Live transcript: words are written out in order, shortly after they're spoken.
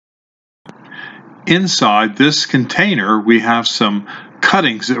Inside this container, we have some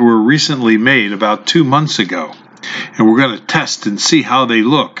cuttings that were recently made about 2 months ago, and we're going to test and see how they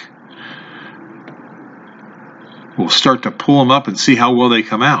look. We'll start to pull them up and see how well they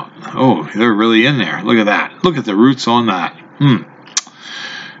come out. Oh, they're really in there. Look at that. Look at the roots on that.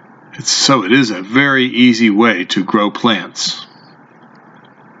 It is a very easy way to grow plants.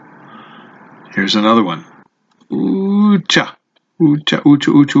 Here's another one. Ooh-cha. Ooh-cha,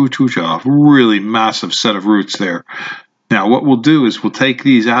 ooh-cha, ooh-cha, ooh-cha, ooh-cha. Really massive set of roots there. Now what we'll do is we'll take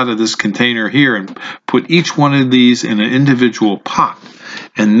these out of this container here and put each one of these in an individual pot.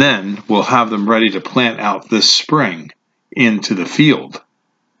 And then we'll have them ready to plant out this spring into the field.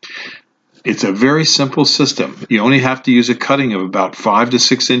 It's a very simple system. You only have to use a cutting of about 5 to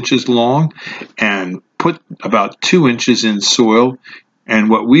 6 inches long and put about 2 inches in soil. And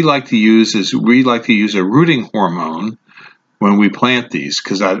what we like to use is a rooting hormone when we plant these,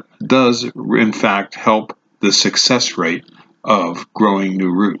 because that does in fact help the success rate of growing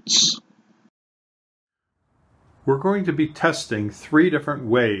new roots. We're going to be testing 3 different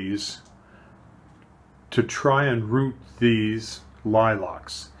ways to try and root these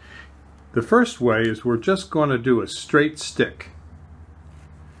lilacs. The first way is we're just going to do a straight stick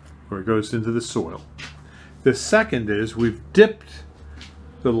where it goes into the soil. The second is we've dipped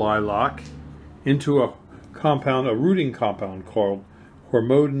the lilac into a rooting compound called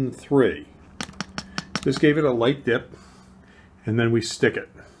Hormodin 3. Just gave it a light dip and then we stick it.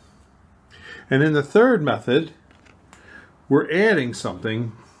 And in the third method, we're adding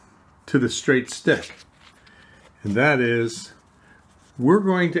something to the straight stick. And that is, we're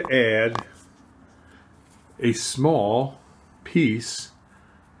going to add a small piece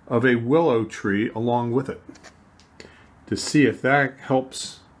of a willow tree along with it to see if that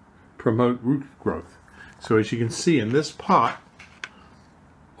helps promote root growth. So as you can see in this pot,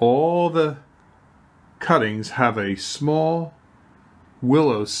 all the cuttings have a small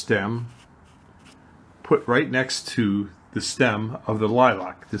willow stem put right next to the stem of the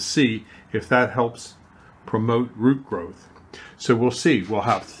lilac to see if that helps promote root growth. So we'll see. We'll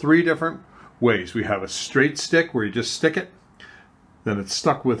have 3 different ways. We have a straight stick where you just stick it, then it's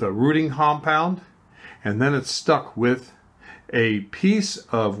stuck with a rooting compound, and then it's stuck with a piece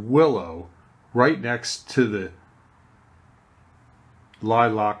of willow right next to the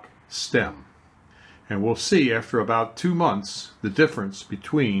lilac stem. And we'll see after about 2 months the difference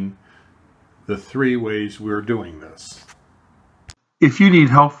between the 3 ways we're doing this. If you need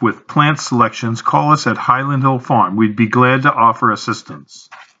help with plant selections, call us at Highland Hill Farm. We'd be glad to offer assistance.